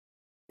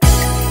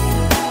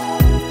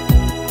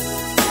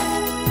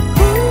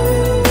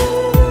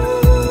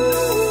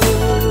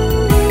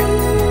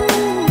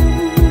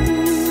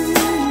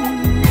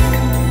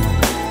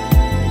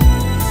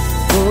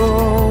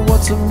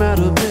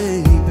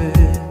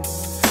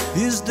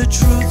the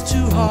truth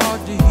too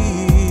hard to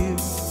hear?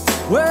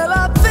 Well,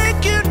 I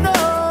think you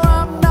know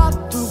I'm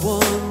not the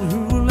one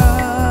who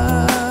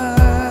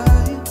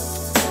lied.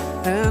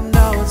 And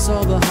now it's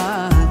all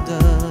behind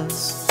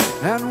us,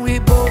 and we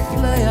both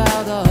play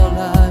out our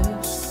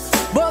lives.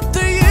 But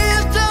the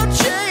years don't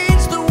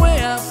change the way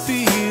I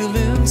feel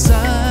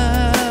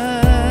inside.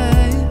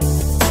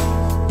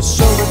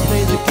 So we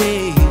play the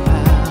game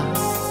out,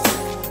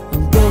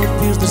 and though it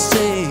feels the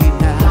same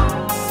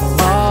now,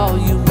 are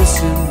you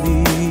missing me?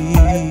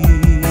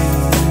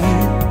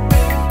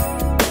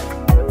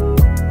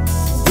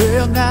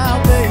 Well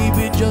now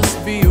baby,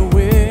 just be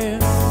aware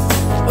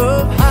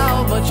of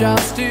how much I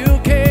still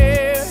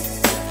care.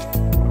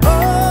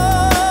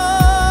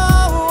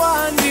 Oh,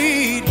 I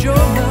need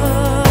your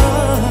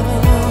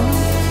love.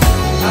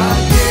 I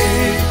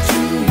gave to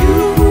you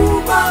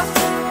my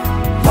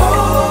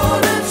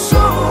heart and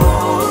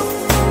soul.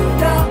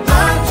 Now I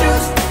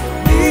just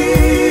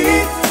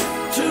need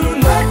to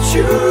let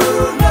you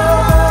know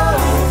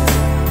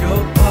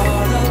you're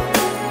part of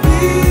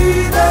me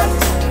that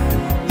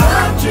I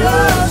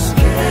just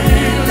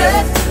can't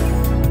let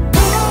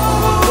go.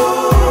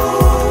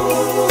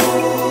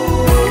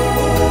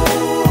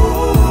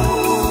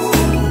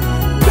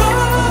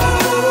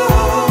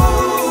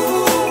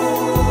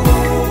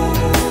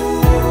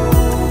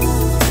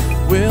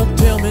 Well,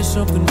 tell me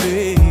something,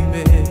 baby.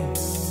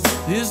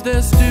 Is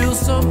there still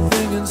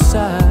something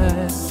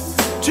inside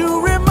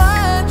to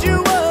remind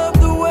you of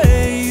the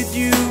way it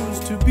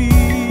used to be,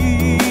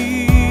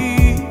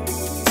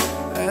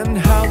 and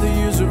how the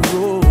years have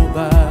rolled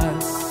by?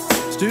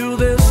 Still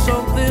there's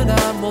something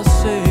I must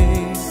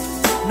say.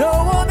 No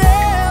one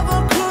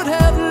ever could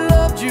have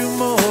loved you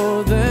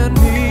more than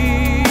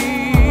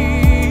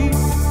me.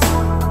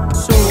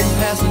 So I'm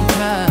passing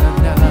time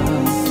now,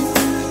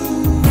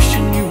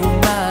 wishing you were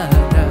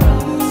mine now.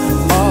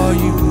 Are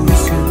you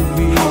missing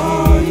me?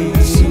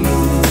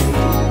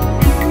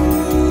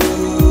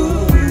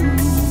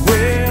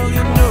 Well,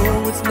 you know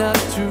it's not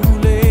too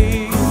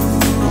late.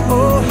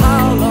 Oh,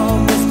 how long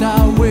must I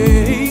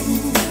wait?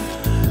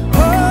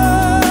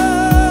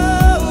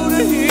 Oh,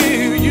 to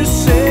hear you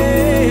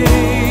say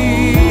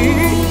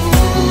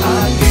I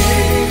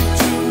gave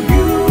to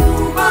you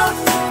my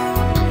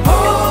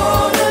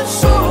heart and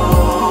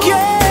soul.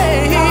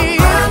 Yeah,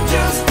 I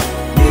just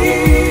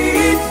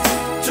need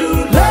to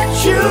let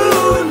you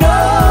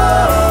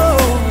know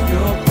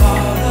you're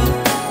part of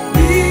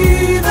me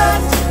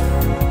that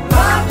I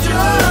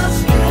just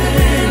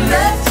can't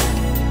let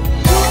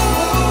go.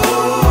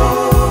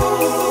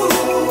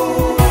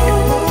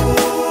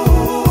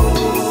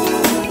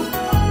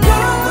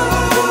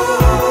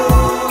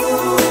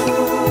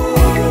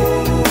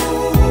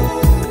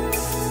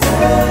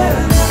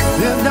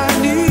 And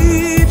I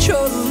need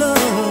your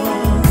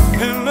love,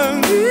 and I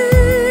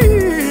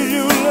need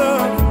your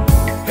love.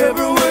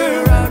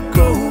 Everywhere I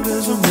go,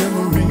 there's a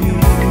memory.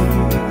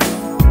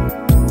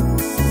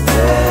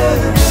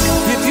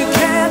 If you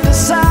can't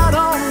decide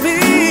on me,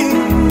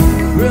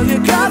 well, you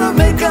gotta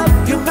make up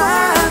your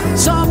mind.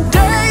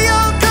 Someday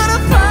you're gonna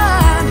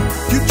find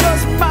you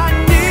just might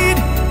need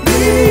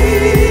me.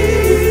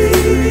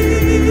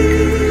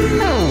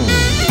 Oh,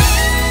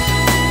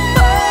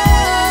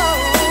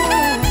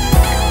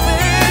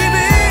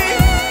 baby,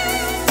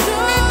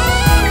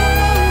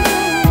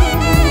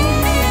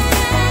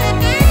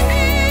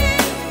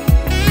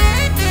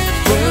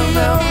 well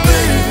now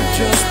baby,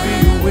 just be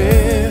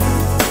aware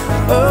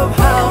of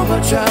how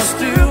much I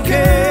still